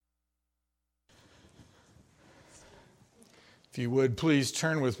If you would, please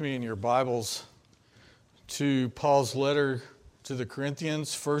turn with me in your Bibles to Paul's letter to the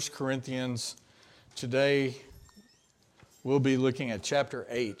Corinthians, 1 Corinthians. Today, we'll be looking at chapter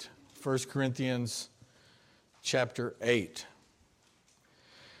 8, 1 Corinthians chapter 8.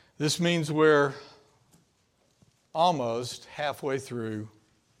 This means we're almost halfway through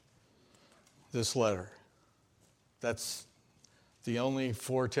this letter. That's the only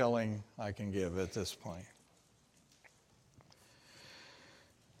foretelling I can give at this point.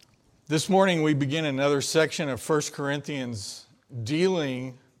 This morning we begin another section of 1 Corinthians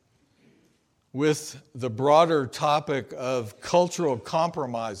dealing with the broader topic of cultural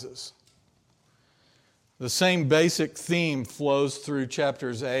compromises. The same basic theme flows through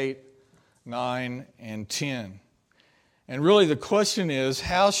chapters 8, 9, and 10. And really the question is,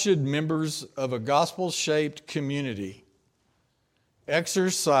 how should members of a gospel-shaped community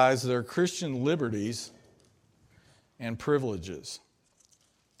exercise their Christian liberties and privileges?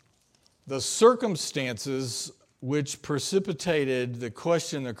 The circumstances which precipitated the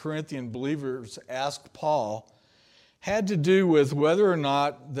question the Corinthian believers asked Paul had to do with whether or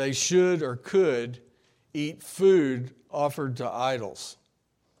not they should or could eat food offered to idols.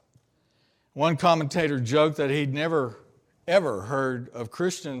 One commentator joked that he'd never, ever heard of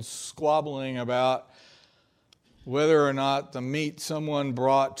Christians squabbling about whether or not the meat someone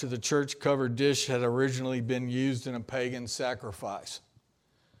brought to the church-covered dish had originally been used in a pagan sacrifice.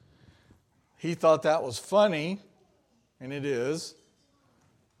 He thought that was funny, and it is,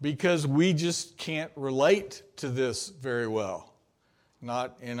 because we just can't relate to this very well,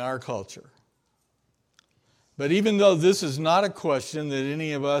 not in our culture. But even though this is not a question that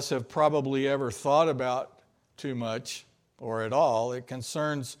any of us have probably ever thought about too much or at all, it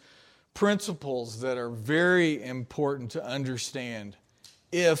concerns principles that are very important to understand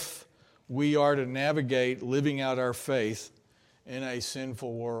if we are to navigate living out our faith in a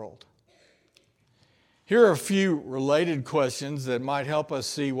sinful world. Here are a few related questions that might help us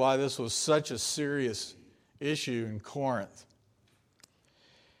see why this was such a serious issue in Corinth.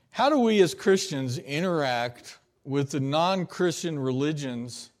 How do we as Christians interact with the non-Christian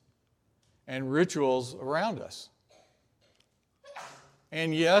religions and rituals around us?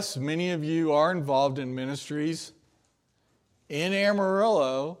 And yes, many of you are involved in ministries in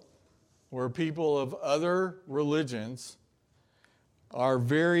Amarillo where people of other religions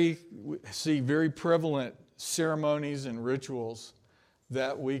see very prevalent ceremonies and rituals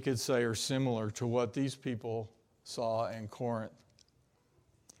that we could say are similar to what these people saw in Corinth.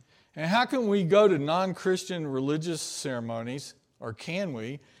 And how can we go to non-Christian religious ceremonies, or can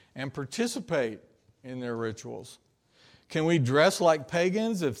we, and participate in their rituals? Can we dress like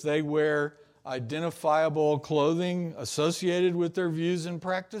pagans if they wear identifiable clothing associated with their views and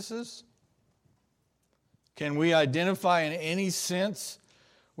practices? Can we identify in any sense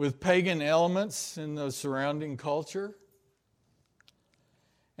with pagan elements in the surrounding culture?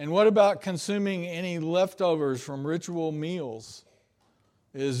 And what about consuming any leftovers from ritual meals?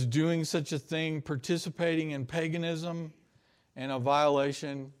 Is doing such a thing participating in paganism and a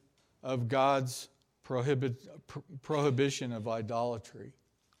violation of God's prohibition of idolatry?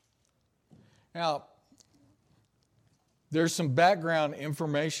 Now, there's some background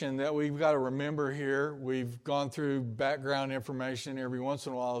information that we've got to remember here. We've gone through background information every once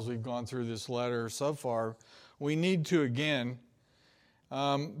in a while as we've gone through this letter so far. We need to again,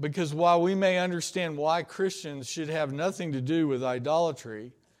 because while we may understand why Christians should have nothing to do with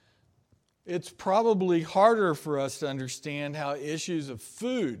idolatry, it's probably harder for us to understand how issues of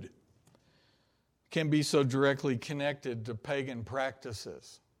food can be so directly connected to pagan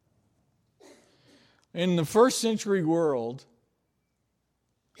practices. In the first century world,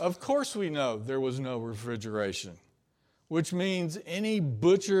 of course we know there was no refrigeration, which means any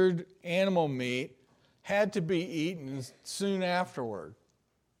butchered animal meat had to be eaten soon afterward.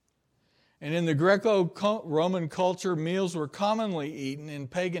 And in the Greco-Roman culture, meals were commonly eaten in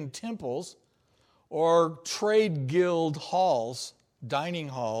pagan temples or trade guild halls, dining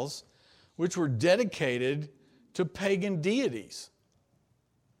halls, which were dedicated to pagan deities.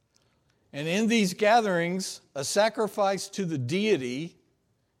 And in these gatherings, a sacrifice to the deity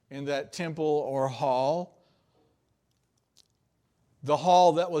in that temple or hall, the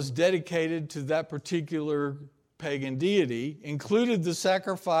hall that was dedicated to that particular pagan deity, included the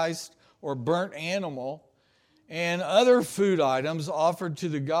sacrificed or burnt animal and other food items offered to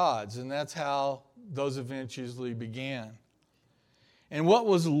the gods. And that's how those events usually began. And what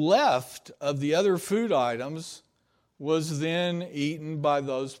was left of the other food items was then eaten by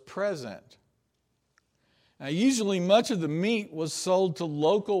those present. Now, usually much of the meat was sold to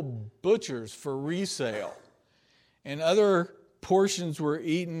local butchers for resale. And other portions were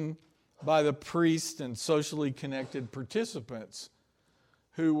eaten by the priests and socially connected participants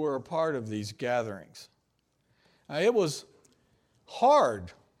who were a part of these gatherings. Now, it was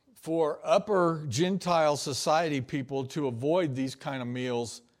hard for upper Gentile society people to avoid these kind of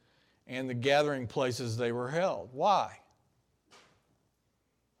meals and the gathering places they were held. Why?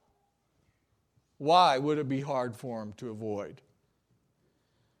 Why would it be hard for them to avoid?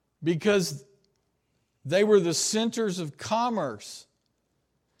 Because they were the centers of commerce,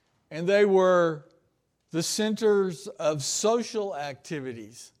 and they were the centers of social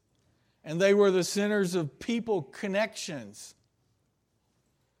activities, and they were the centers of people connections.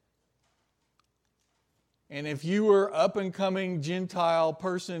 And if you were up-and-coming Gentile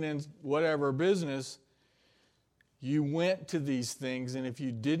person in whatever business, you went to these things, and if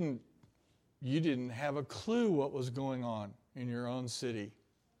you didn't have a clue what was going on in your own city.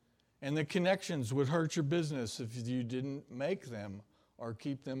 And the connections would hurt your business if you didn't make them or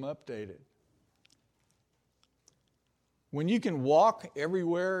keep them updated. When you can walk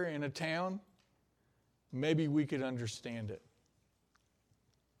everywhere in a town, maybe we could understand it.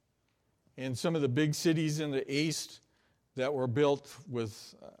 In some of the big cities in the east that were built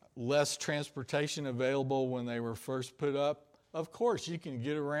with less transportation available when they were first put up, of course you can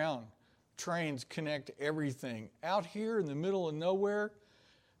get around. Trains connect everything. Out here in the middle of nowhere,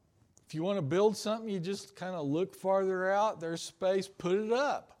 if you want to build something, you just kind of look farther out. There's space, put it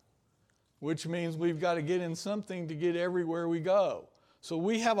up. Which means we've got to get in something to get everywhere we go. So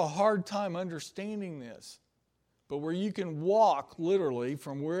we have a hard time understanding this. But where you can walk literally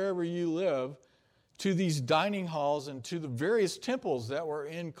from wherever you live to these dining halls and to the various temples that were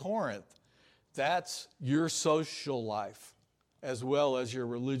in Corinth, that's your social life as well as your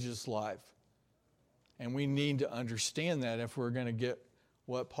religious life. And we need to understand that if we're going to get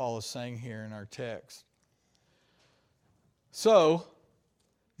what Paul is saying here in our text. So,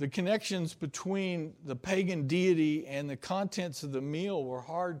 the connections between the pagan deity and the contents of the meal were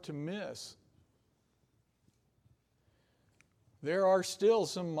hard to miss. There are still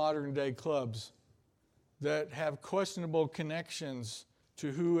some modern day clubs that have questionable connections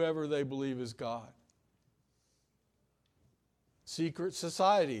to whoever they believe is God. Secret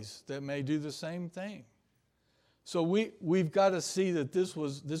societies that may do the same thing. So we've got to see that this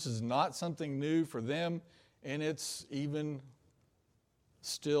is not something new for them, and it's even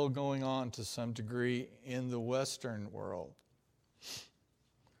still going on to some degree in the Western world.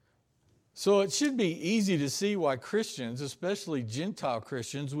 So it should be easy to see why Christians, especially Gentile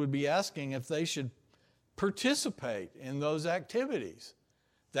Christians, would be asking if they should participate in those activities.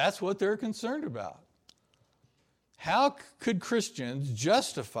 That's what they're concerned about. How could Christians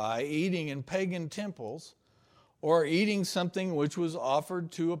justify eating in pagan temples or eating something which was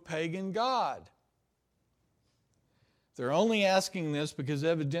offered to a pagan god? They're only asking this because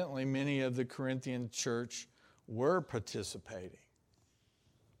evidently many of the Corinthian church were participating.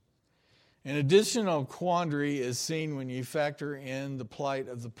 An additional quandary is seen when you factor in the plight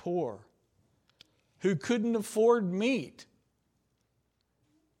of the poor, who couldn't afford meat.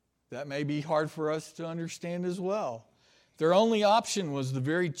 That may be hard for us to understand as well. Their only option was the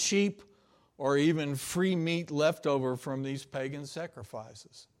very cheap or even free meat left over from these pagan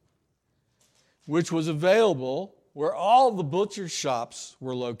sacrifices, which was available where all the butcher shops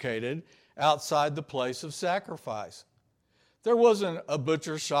were located outside the place of sacrifice. There wasn't a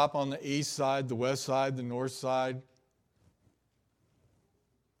butcher shop on the east side, the west side, the north side.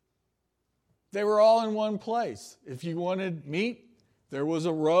 They were all in one place. If you wanted meat, there was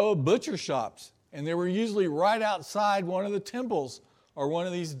a row of butcher shops, and they were usually right outside one of the temples or one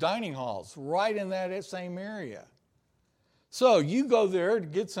of these dining halls, right in that same area. So you go there to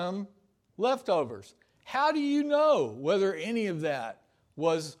get some leftovers. How do you know whether any of that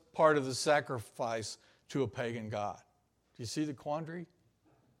was part of the sacrifice to a pagan god? Do you see the quandary?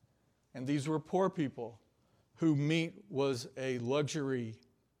 And these were poor people whose meat was a luxury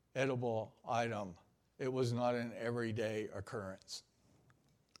edible item. It was not an everyday occurrence.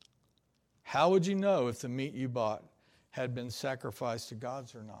 How would you know if the meat you bought had been sacrificed to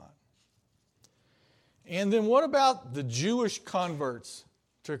gods or not? And then what about the Jewish converts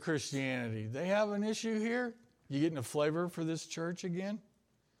to Christianity? They have an issue here? You getting a flavor for this church again?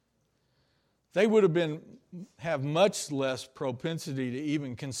 They would have much less propensity to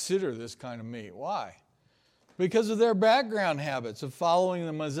even consider this kind of meat. Why? Because of their background habits of following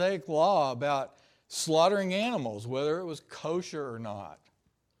the Mosaic law about slaughtering animals, whether it was kosher or not.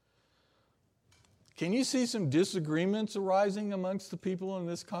 Can you see some disagreements arising amongst the people in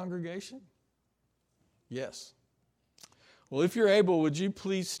this congregation? Yes. Well, if you're able, would you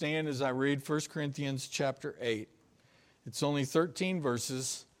please stand as I read 1 Corinthians chapter 8, It's only 13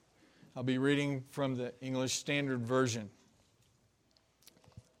 verses. I'll be reading from the English Standard Version.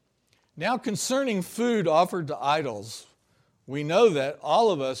 Now concerning food offered to idols, we know that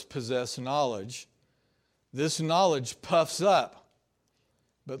all of us possess knowledge. This knowledge puffs up,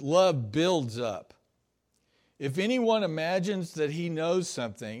 but love builds up. If anyone imagines that he knows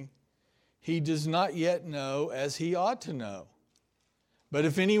something, he does not yet know as he ought to know. But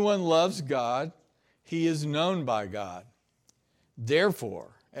if anyone loves God, he is known by God.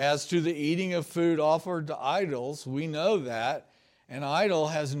 Therefore, as to the eating of food offered to idols, we know that an idol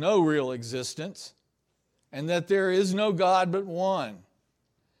has no real existence, and that there is no God but one.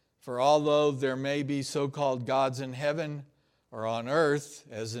 For although there may be so-called gods in heaven or on earth,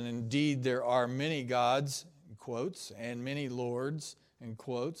 as indeed there are many gods, in quotes, and many lords, in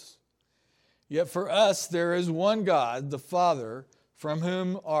quotes, yet for us there is one God, the Father, from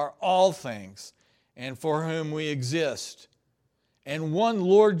whom are all things, and for whom we exist, and one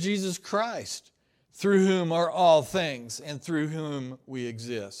Lord Jesus Christ, through whom are all things, and through whom we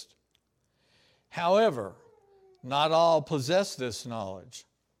exist. However, not all possess this knowledge,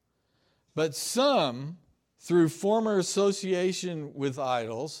 but some, through former association with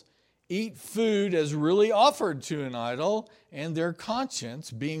idols, eat food as really offered to an idol, and their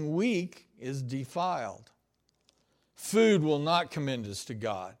conscience, being weak, is defiled. Food will not commend us to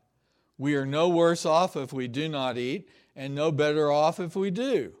God. We are no worse off if we do not eat, and no better off if we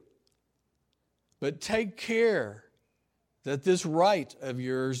do. But take care that this right of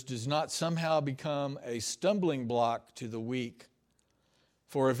yours does not somehow become a stumbling block to the weak.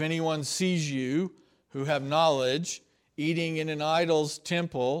 For if anyone sees you, who have knowledge, eating in an idol's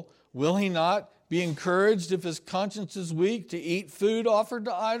temple, will he not be encouraged if his conscience is weak to eat food offered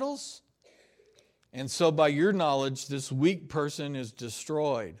to idols? And so by your knowledge, this weak person is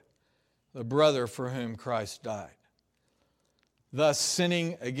destroyed, the brother for whom Christ died. Thus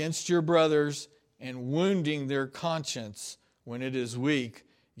sinning against your brothers and wounding their conscience when it is weak,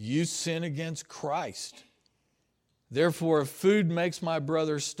 you sin against Christ. Therefore, if food makes my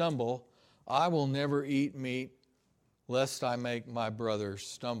brother stumble, I will never eat meat, lest I make my brother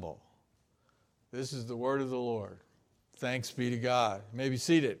stumble. This is the word of the Lord. Thanks be to God. You may be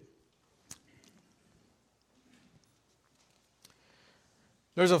seated.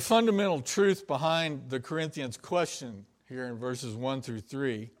 There's a fundamental truth behind the Corinthians question here in verses 1 through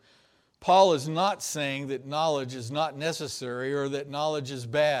 3. Paul is not saying that knowledge is not necessary or that knowledge is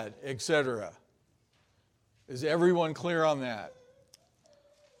bad, etc. Is everyone clear on that?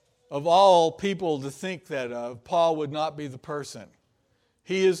 Of all people to think that of, Paul would not be the person.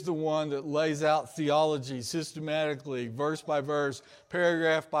 He is the one that lays out theology systematically, verse by verse,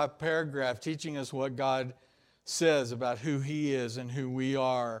 paragraph by paragraph, teaching us what God says about who He is and who we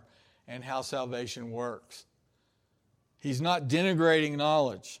are and how salvation works. He's not denigrating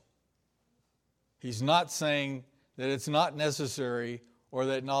knowledge. He's not saying that it's not necessary or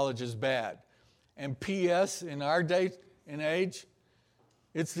that knowledge is bad. And P.S., in our day and age,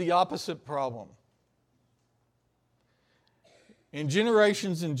 it's the opposite problem. In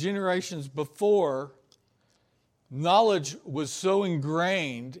generations and generations before, knowledge was so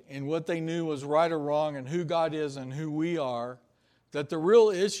ingrained in what they knew was right or wrong and who God is and who we are, that the real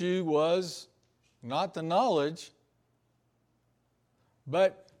issue was not the knowledge,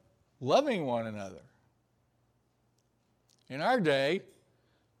 but loving one another. In our day,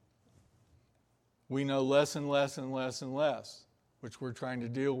 we know less and less and less and less, which we're trying to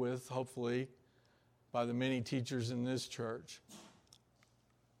deal with, hopefully, by the many teachers in this church.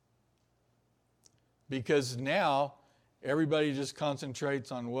 Because now, everybody just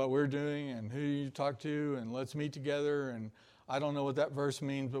concentrates on what we're doing and who you talk to and let's meet together and I don't know what that verse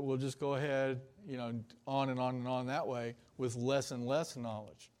means, but we'll just go ahead, on and on and on that way with less and less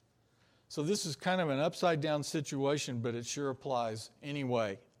knowledge. So this is kind of an upside down situation, but it sure applies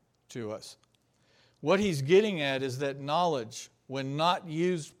anyway to us. What he's getting at is that knowledge, when not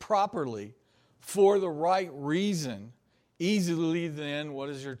used properly for the right reason, easily then, what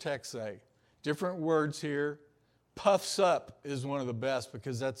does your text say? Different words here. Puffs up is one of the best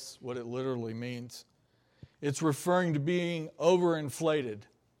because that's what it literally means. It's referring to being overinflated,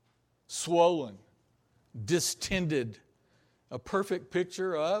 swollen, distended. A perfect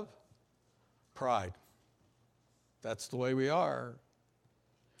picture of pride. That's the way we are.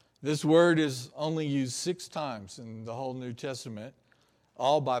 This word is only used 6 times in the whole New Testament,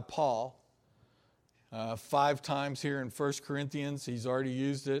 all by Paul. 5 times here in 1 Corinthians. He's already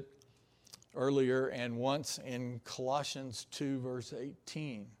used it earlier, and once in Colossians 2, verse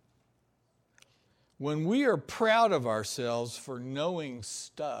 18. When we are proud of ourselves for knowing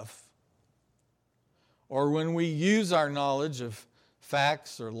stuff, or when we use our knowledge of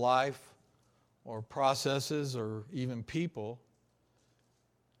facts or life or processes or even people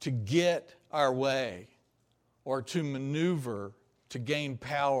to get our way or to maneuver to gain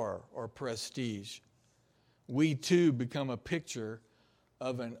power or prestige, we too become a picture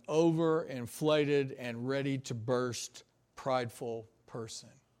of an overinflated and ready to burst prideful person.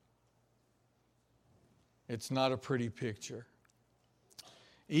 It's not a pretty picture.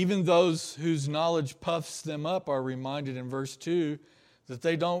 Even those whose knowledge puffs them up are reminded in verse 2 that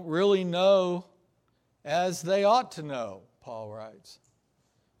they don't really know as they ought to know, Paul writes.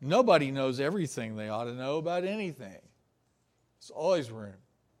 Nobody knows everything they ought to know about anything. There's always room.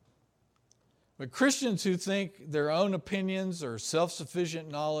 But Christians who think their own opinions or self-sufficient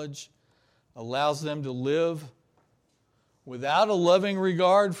knowledge allows them to live without a loving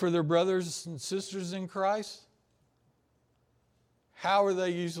regard for their brothers and sisters in Christ, how are they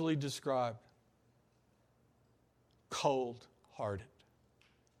usually described? Cold-hearted.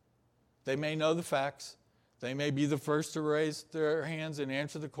 They may know the facts. They may be the first to raise their hands and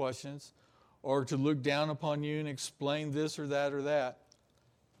answer the questions, or to look down upon you and explain this or that or that.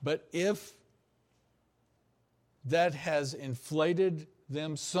 But if that has inflated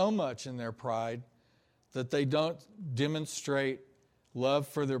them so much in their pride that they don't demonstrate love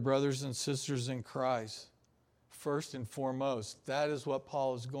for their brothers and sisters in Christ, first and foremost, that is what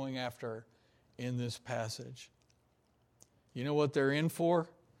Paul is going after in this passage. You know what they're in for?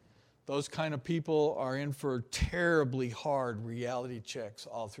 Those kind of people are in for terribly hard reality checks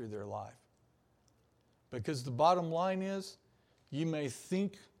all through their life. Because the bottom line is, you may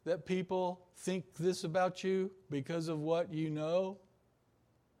think that people think this about you because of what you know,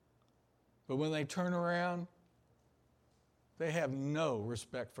 but when they turn around, they have no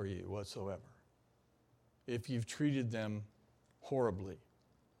respect for you whatsoever. If you've treated them horribly,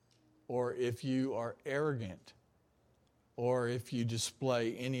 or if you are arrogant, or if you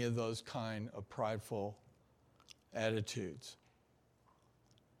display any of those kind of prideful attitudes.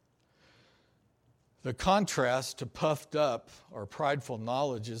 The contrast to puffed up or prideful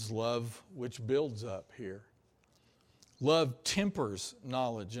knowledge is love, which builds up here. Love tempers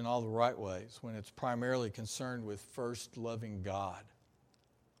knowledge in all the right ways when it's primarily concerned with first loving God.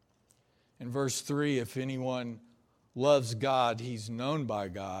 In verse 3, if anyone loves God, he's known by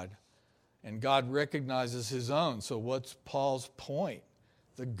God, and God recognizes his own. So what's Paul's point?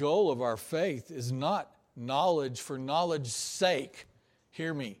 The goal of our faith is not knowledge for knowledge's sake.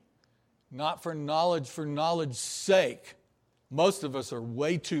 Hear me. Not for knowledge's sake. Most of us are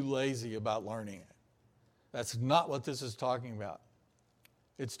way too lazy about learning it. That's not what this is talking about.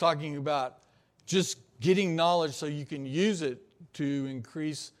 It's talking about just getting knowledge so you can use it to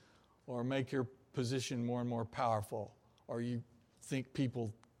increase or make your position more and more powerful, or you think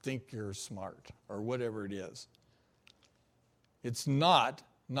people think you're smart, or whatever it is. It's not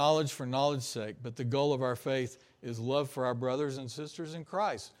knowledge for knowledge's sake, but the goal of our faith is love for our brothers and sisters in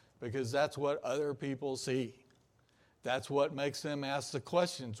Christ, because that's what other people see. That's what makes them ask the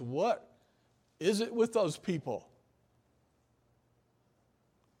questions. What is it with those people?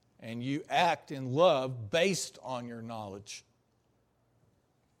 And you act in love based on your knowledge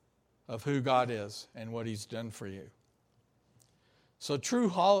of who God is and what he's done for you. So true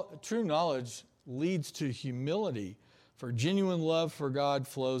knowledge leads to humility, for genuine love for God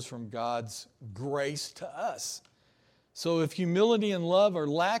flows from God's grace to us. So if humility and love are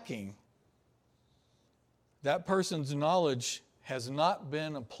lacking, that person's knowledge has not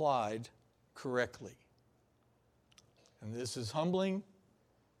been applied correctly. And this is humbling,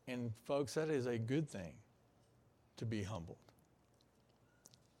 and folks, that is a good thing, to be humbled.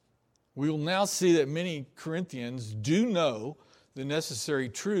 We will now see that many Corinthians do know the necessary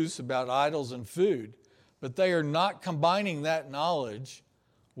truths about idols and food, but they are not combining that knowledge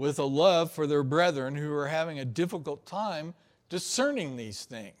with a love for their brethren who are having a difficult time discerning these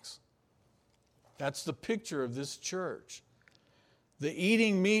things. That's the picture of this church. The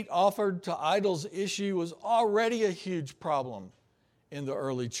eating meat offered to idols issue was already a huge problem in the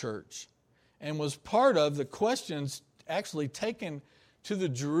early church and was part of the questions actually taken to the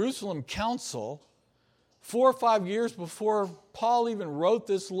Jerusalem Council 4 or 5 years before Paul even wrote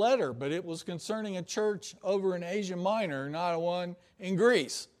this letter, but it was concerning a church over in Asia Minor, not one in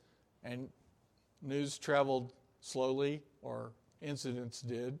Greece. And news traveled slowly, or incidents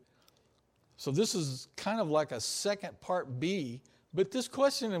did. So this is kind of like a second part B, but this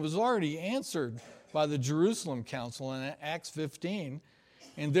question was already answered by the Jerusalem Council in Acts 15.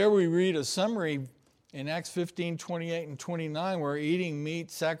 And there we read a summary in Acts 15, 28 and 29, where eating meat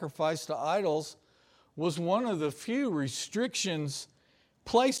sacrificed to idols was one of the few restrictions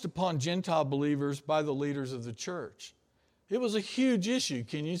placed upon Gentile believers by the leaders of the church. It was a huge issue.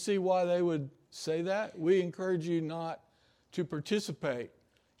 Can you see why they would say that? We encourage you not to participate.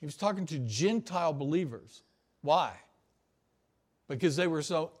 He was talking to Gentile believers. Why? Because they were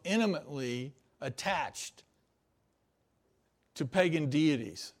so intimately attached to pagan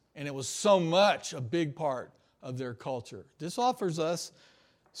deities, and it was so much a big part of their culture. This offers us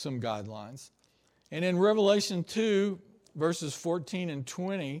some guidelines. And in Revelation 2, verses 14 and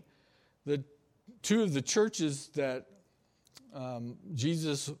 20, the two of the churches that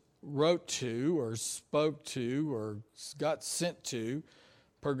Jesus wrote to or spoke to or got sent to,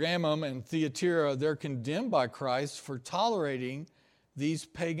 Pergamum and Thyatira, they're condemned by Christ for tolerating these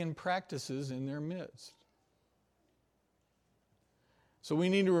pagan practices in their midst. So we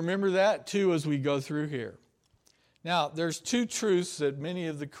need to remember that too as we go through here. Now, there's two truths that many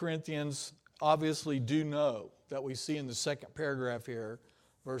of the Corinthians obviously do know that we see in the second paragraph here,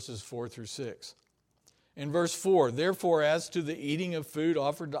 verses 4 through 6. In verse 4, therefore, as to the eating of food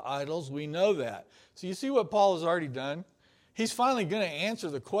offered to idols, we know that. So you see what Paul has already done? He's finally going to answer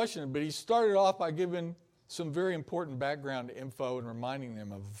the question, but he started off by giving some very important background info and reminding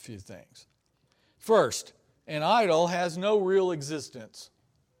them of a few things. First, an idol has no real existence.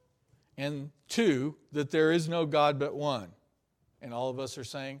 And two, that there is no God but one. And all of us are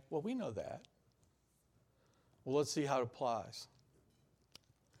saying, well, we know that. Well, let's see how it applies.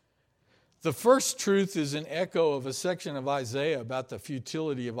 The first truth is an echo of a section of Isaiah about the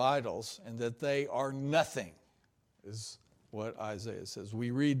futility of idols and that they are nothing, is what Isaiah says.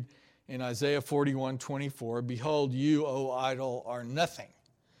 We read in Isaiah 41:24, behold, you, O idol, are nothing,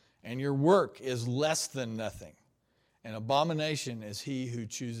 and your work is less than nothing. An abomination is he who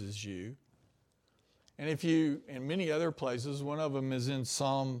chooses you. And if you, in many other places, one of them is in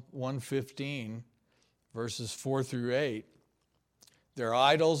Psalm 115, verses 4 through 8. Their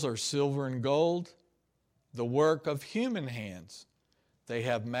idols are silver and gold, the work of human hands. They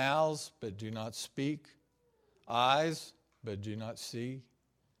have mouths, but do not speak, eyes, but do not see.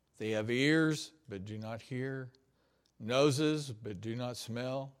 They have ears, but do not hear, noses, but do not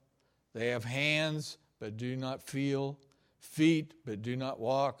smell. They have hands, but do not feel, feet, but do not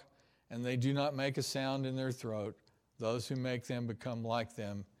walk, and they do not make a sound in their throat. Those who make them become like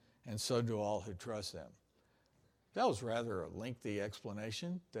them, and so do all who trust them. That was rather a lengthy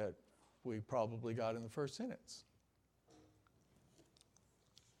explanation that we probably got in the first sentence.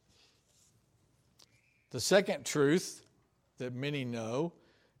 The second truth that many know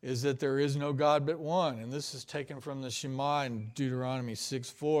is that there is no God but one. And this is taken from the Shema in Deuteronomy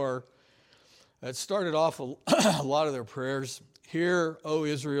 6:4. That started off a lot of their prayers. Hear, O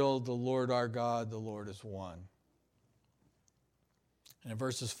Israel, the Lord our God, the Lord is one. And in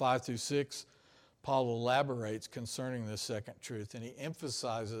verses 5 through 6, Paul elaborates concerning this second truth, and he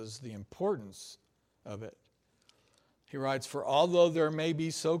emphasizes the importance of it. He writes, for although there may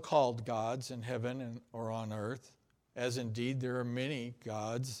be so-called gods in heaven or on earth, as indeed there are many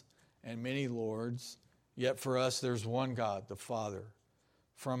gods and many lords, yet for us there's one God, the Father,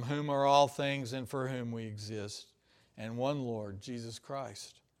 from whom are all things and for whom we exist, and one Lord, Jesus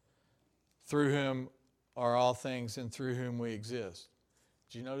Christ, through whom are all things and through whom we exist.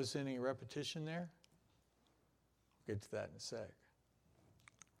 Did you notice any repetition there? We'll get to that in a sec.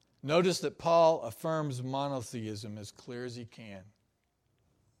 Notice that Paul affirms monotheism as clear as he can.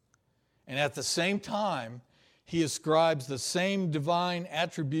 And at the same time, he ascribes the same divine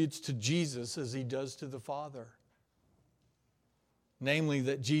attributes to Jesus as he does to the Father. Namely,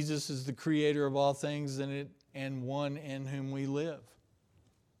 that Jesus is the creator of all things and one in whom we live.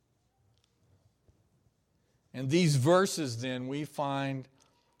 And these verses, then, we find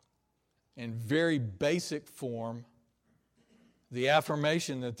in very basic form the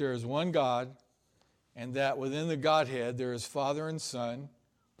affirmation that there is one God and that within the Godhead there is Father and Son.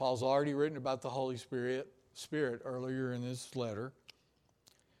 Paul's already written about the Holy Spirit earlier in this letter.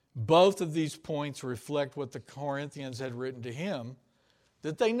 Both of these points reflect what the Corinthians had written to him,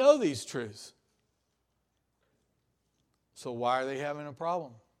 that they know these truths. So why are they having a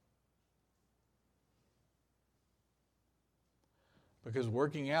problem? Because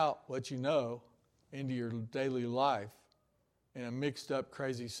working out what you know into your daily life in a mixed up,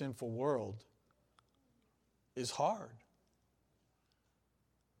 crazy, sinful world is hard.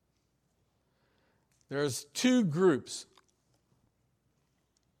 There's two groups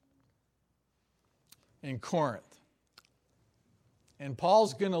in Corinth. And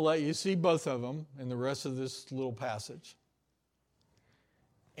Paul's going to let you see both of them in the rest of this little passage.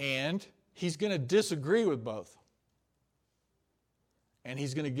 And he's going to disagree with both. And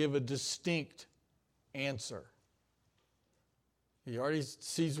he's going to give a distinct answer. He already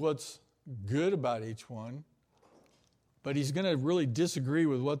sees what's good about each one, but he's going to really disagree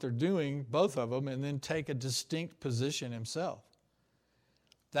with what they're doing, both of them, and then take a distinct position himself.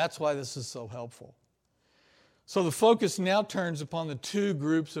 That's why this is so helpful. So the focus now turns upon the two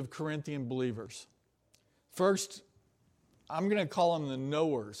groups of Corinthian believers. First, I'm going to call them the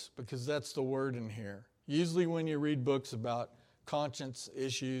knowers, because that's the word in here. Usually when you read books about conscience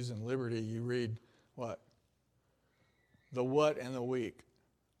issues and liberty, you read what? The what and the weak.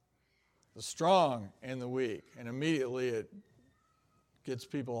 The strong and the weak. And immediately it gets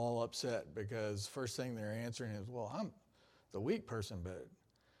people all upset, because first thing they're answering is, well, I'm the weak person, but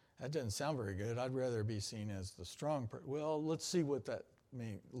that doesn't sound very good. I'd rather be seen as the strong person. Well, let's see what that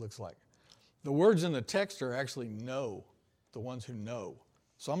looks like. The words in the text are actually know, the ones who know.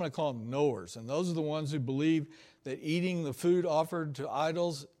 So I'm going to call them knowers. And those are the ones who believe that eating the food offered to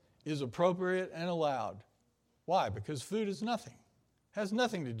idols is appropriate and allowed. Why? Because food is nothing. Has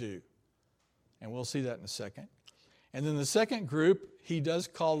nothing to do. And we'll see that in a second. And then the second group, he does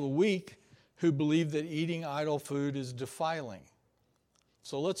call the weak, who believe that eating idol food is defiling.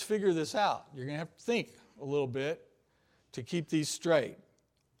 So let's figure this out. You're going to have to think a little bit to keep these straight.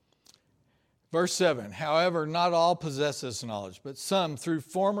 Verse 7, however, not all possess this knowledge, but some, through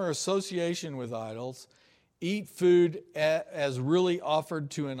former association with idols, eat food as really offered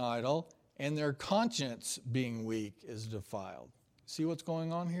to an idol, and their conscience, being weak, is defiled. See what's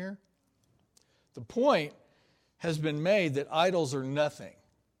going on here? The point has been made that idols are nothing.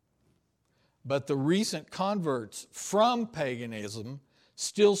 But the recent converts from paganism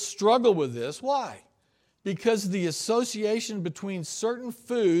still struggle with this. Why? Because the association between certain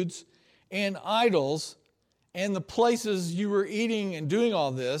foods and idols and the places you were eating and doing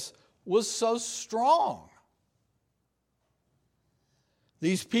all this was so strong.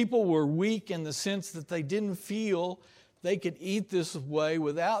 These people were weak in the sense that they didn't feel they could eat this way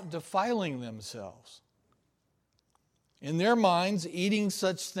without defiling themselves. In their minds, eating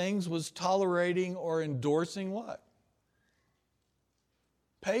such things was tolerating or endorsing what?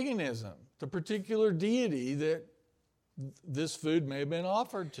 Paganism, the particular deity that this food may have been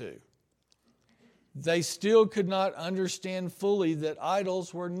offered to. They still could not understand fully that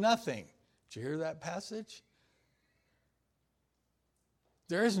idols were nothing. Did you hear that passage?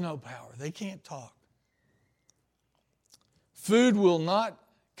 There is no power. They can't talk. Food will not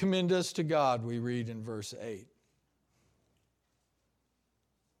commend us to God, we read in verse 8.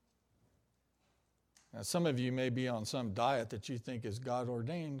 Now, some of you may be on some diet that you think is God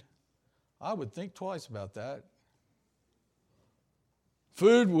ordained. I would think twice about that.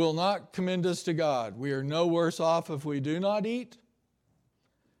 Food will not commend us to God. We are no worse off if we do not eat,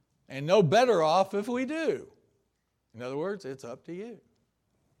 and no better off if we do. In other words, it's up to you.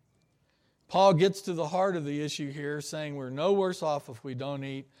 Paul gets to the heart of the issue here, saying we're no worse off if we don't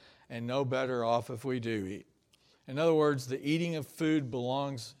eat, and no better off if we do eat. In other words, the eating of food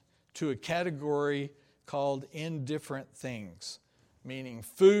belongs to a category called indifferent things, meaning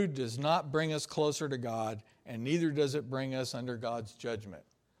food does not bring us closer to God, and neither does it bring us under God's judgment.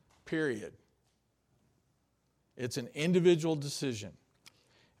 Period. It's an individual decision.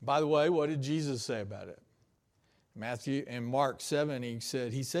 By the way, what did Jesus say about it? Matthew and Mark 7, he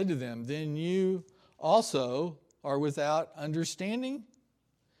said to them, then you also are without understanding?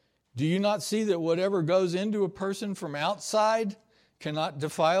 Do you not see that whatever goes into a person from outside cannot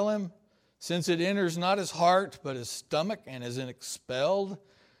defile him, since it enters not his heart but his stomach and is expelled?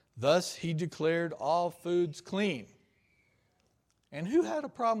 Thus he declared all foods clean. And who had a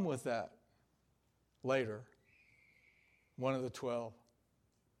problem with that later? One of the 12.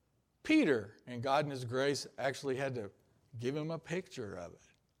 Peter, and God in his grace actually had to give him a picture of it.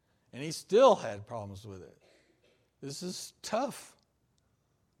 And he still had problems with it. This is tough.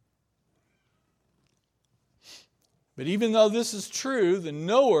 But even though this is true, the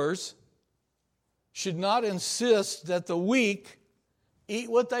knowers should not insist that the weak eat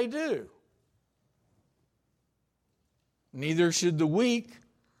what they do. Neither should the weak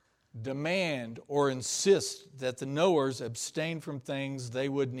demand or insist that the knowers abstain from things they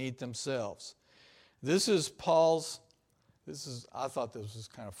wouldn't eat themselves. This is Paul's, I thought this was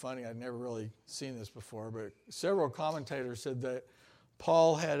kind of funny. I'd never really seen this before, but several commentators said that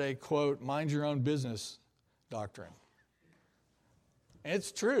Paul had a, quote, mind your own business doctrine. And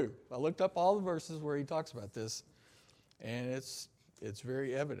it's true. I looked up all the verses where he talks about this, and it's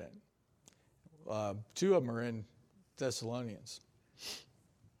very evident. Two of them are in Thessalonians.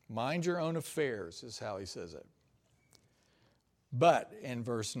 Mind your own affairs is how he says it. But, in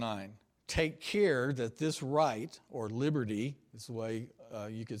verse 9, take care that this right, or liberty, is the way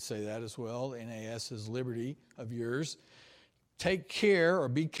you could say that as well, NAS is liberty of yours. take care or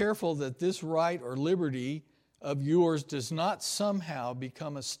be careful that this right or liberty of yours does not somehow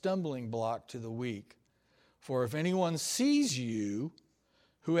become a stumbling block to the weak. For if anyone sees you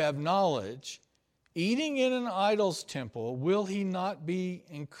who have knowledge eating in an idol's temple, will he not be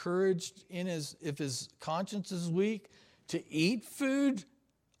encouraged if his conscience is weak to eat food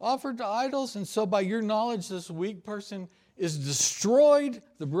offered to idols? And so by your knowledge, this weak person is destroyed,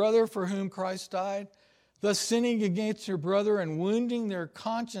 the brother for whom Christ died, thus sinning against your brother and wounding their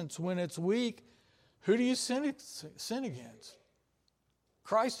conscience when it's weak. Who do you sin against?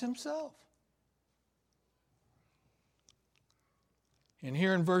 Christ himself. And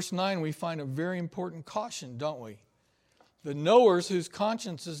here in verse 9, we find a very important caution, don't we? The knowers whose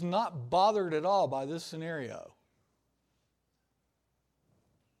conscience is not bothered at all by this scenario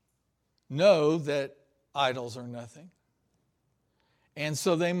know that idols are nothing. And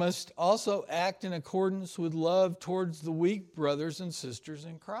so they must also act in accordance with love towards the weak brothers and sisters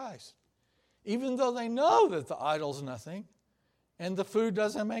in Christ. Even though they know that the idol's nothing and the food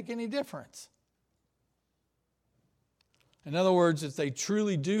doesn't make any difference. In other words, if they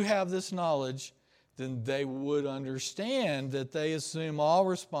truly do have this knowledge, then they would understand that they assume all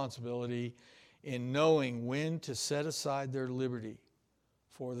responsibility in knowing when to set aside their liberty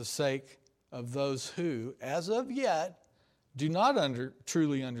for the sake of those who, as of yet, do not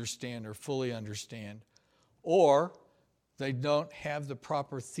truly understand or fully understand, or they don't have the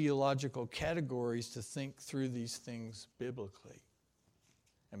proper theological categories to think through these things biblically.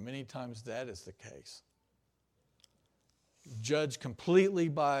 And many times that is the case. Judged completely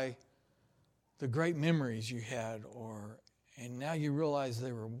by the great memories you had, and now you realize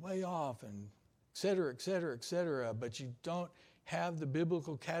they were way off, and et cetera, et cetera, et cetera, but you don't have the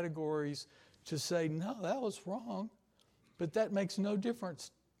biblical categories to say, no, that was wrong, but that makes no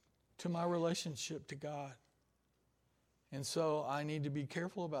difference to my relationship to God. And so I need to be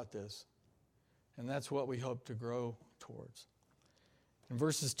careful about this. And that's what we hope to grow towards. In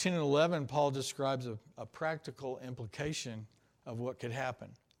verses 10 and 11, Paul describes a practical implication of what could happen.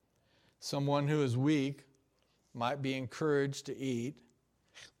 Someone who is weak might be encouraged to eat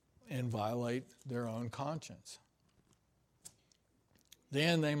and violate their own conscience.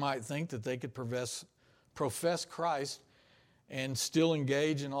 Then they might think that they could profess Christ and still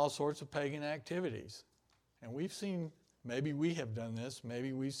engage in all sorts of pagan activities. And we've seen, maybe we have done this,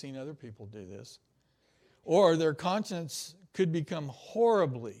 maybe we've seen other people do this. Or their conscience could become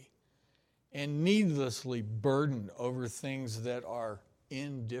horribly and needlessly burdened over things that are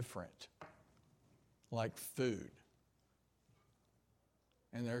indifferent, like food.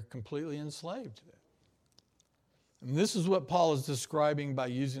 And they're completely enslaved to that. And this is what Paul is describing by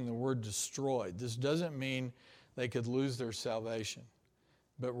using the word destroyed. This doesn't mean they could lose their salvation,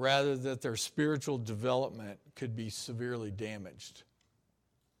 but rather that their spiritual development could be severely damaged.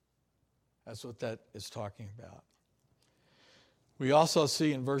 That's what that is talking about. We also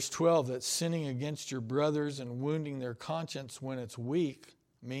see in verse 12 that sinning against your brothers and wounding their conscience when it's weak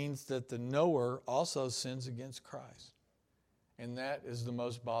means that the knower also sins against Christ. And that is the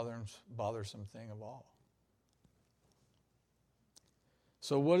most bothersome thing of all.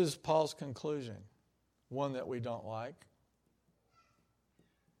 So what is Paul's conclusion? One that we don't like.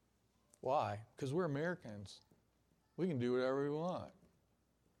 Why? Because we're Americans. We can do whatever we want.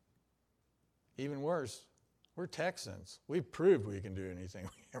 Even worse, we're Texans. We've proved we can do anything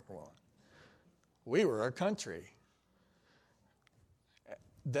we ever want. We were a country.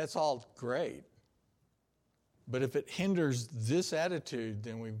 That's all great. But if it hinders this attitude,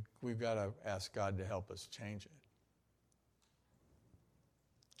 then we've got to ask God to help us change it.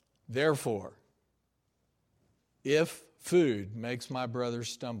 Therefore, if food makes my brother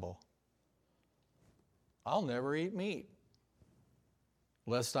stumble, I'll never eat meat,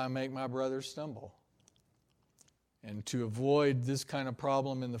 lest I make my brother stumble. And to avoid this kind of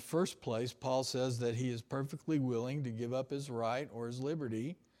problem in the first place, Paul says that he is perfectly willing to give up his right or his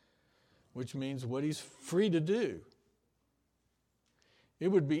liberty, which means what he's free to do. It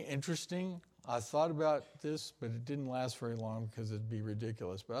would be interesting. I thought about this, but it didn't last very long because it'd be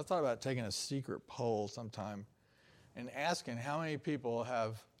ridiculous. But I thought about taking a secret poll sometime and asking how many people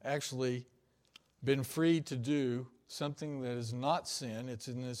have actually been free to do something that is not sin. It's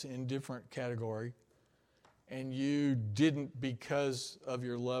in this indifferent category. And you didn't because of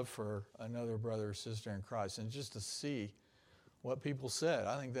your love for another brother or sister in Christ. And just to see what people said.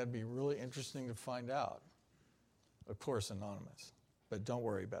 I think that'd be really interesting to find out. Of course, anonymous. But don't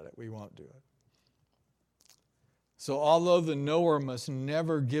worry about it. We won't do it. So although the knower must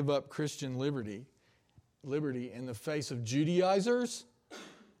never give up Christian liberty in the face of Judaizers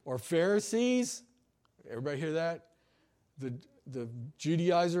or Pharisees, everybody hear that? the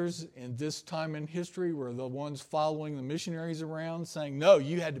Judaizers in this time in history were the ones following the missionaries around saying, no,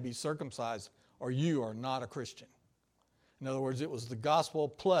 you had to be circumcised or you are not a Christian. In other words, it was the gospel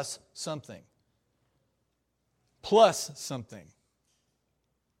plus something. Plus something.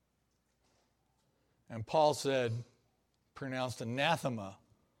 And Paul said, pronounced anathema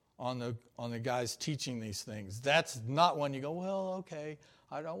on the guys teaching these things. That's not when you go, well, okay,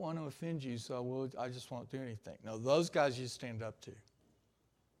 I don't want to offend you, so I just won't do anything. No, those guys you stand up to.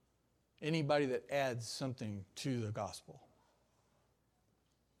 Anybody that adds something to the gospel.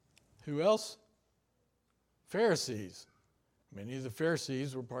 Who else? Pharisees. Many of the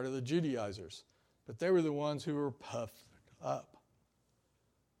Pharisees were part of the Judaizers, but they were the ones who were puffed up.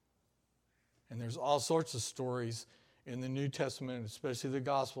 And there's all sorts of stories in the New Testament, especially the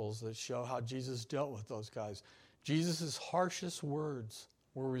Gospels, that show how Jesus dealt with those guys. Jesus' harshest words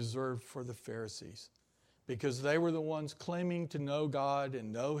were reserved for the Pharisees because they were the ones claiming to know God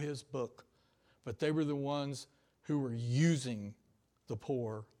and know His book, but they were the ones who were using the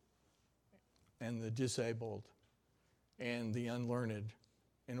poor and the disabled and the unlearned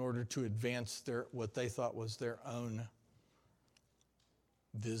in order to advance what they thought was their own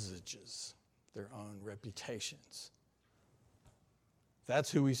visages, their own reputations. That's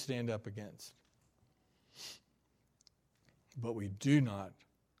who we stand up against. But we do not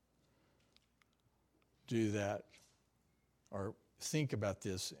do that or think about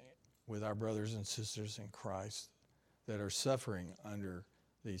this with our brothers and sisters in Christ that are suffering under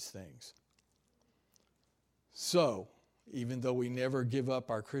these things. So, even though we never give up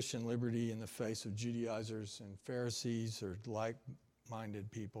our Christian liberty in the face of Judaizers and Pharisees or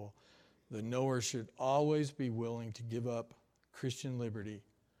like-minded people, the knower should always be willing to give up Christian liberty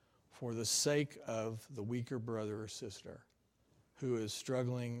for the sake of the weaker brother or sister who is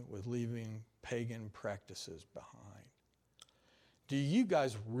struggling with leaving pagan practices behind. Do you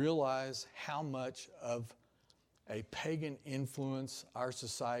guys realize how much of a pagan influence our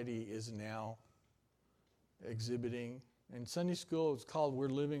society is now exhibiting? In Sunday school, it's called We're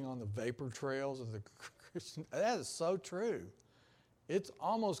Living on the Vapor Trails of the Christian. That is so true. It's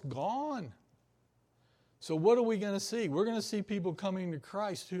almost gone. So what are we going to see? We're going to see people coming to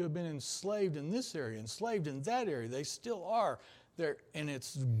Christ who have been enslaved in this area, enslaved in that area. They still are. They're, and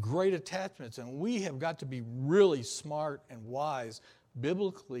it's great attachments. And we have got to be really smart and wise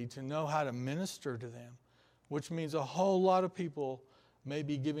biblically to know how to minister to them, which means a whole lot of people may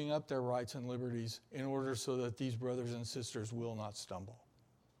be giving up their rights and liberties in order so that these brothers and sisters will not stumble.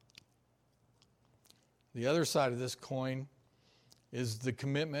 The other side of this coin is the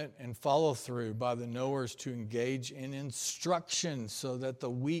commitment and follow-through by the knowers to engage in instruction so that the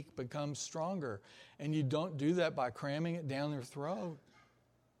weak become stronger. And you don't do that by cramming it down their throat.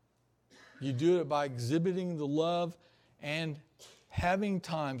 You do it by exhibiting the love and having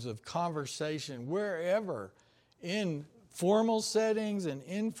times of conversation wherever, in formal settings and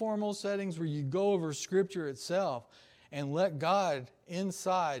informal settings where you go over Scripture itself and let God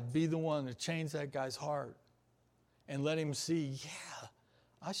inside be the one to change that guy's heart. And let him see,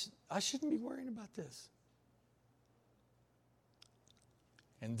 yeah, I shouldn't be worrying about this.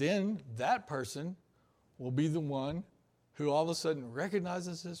 And then that person will be the one who all of a sudden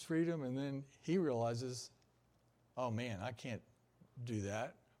recognizes his freedom, and then he realizes, oh man, I can't do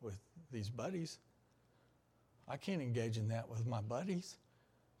that with these buddies. I can't engage in that with my buddies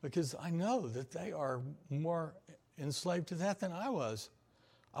because I know that they are more enslaved to that than I was.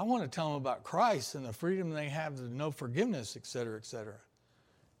 I want to tell them about Christ and the freedom they have to know forgiveness, et cetera, et cetera.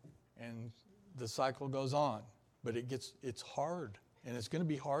 And the cycle goes on. But it's hard, and it's going to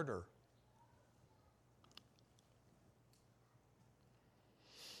be harder.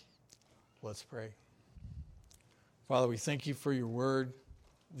 Let's pray. Father, we thank you for your word.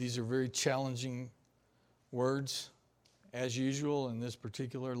 These are very challenging words, as usual, in this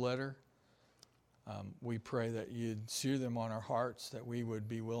particular letter. We pray that you'd sear them on our hearts, that we would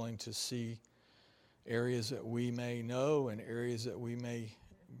be willing to see areas that we may know and areas that we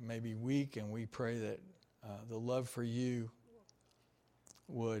may be weak, and we pray that the love for you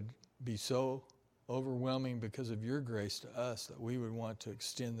would be so overwhelming because of your grace to us that we would want to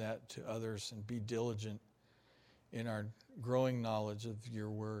extend that to others and be diligent in our growing knowledge of your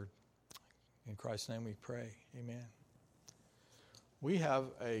word. In Christ's name we pray. Amen. We have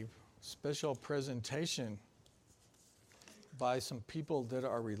a special presentation by some people that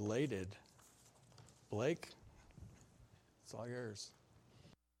are related. Blake, it's all yours.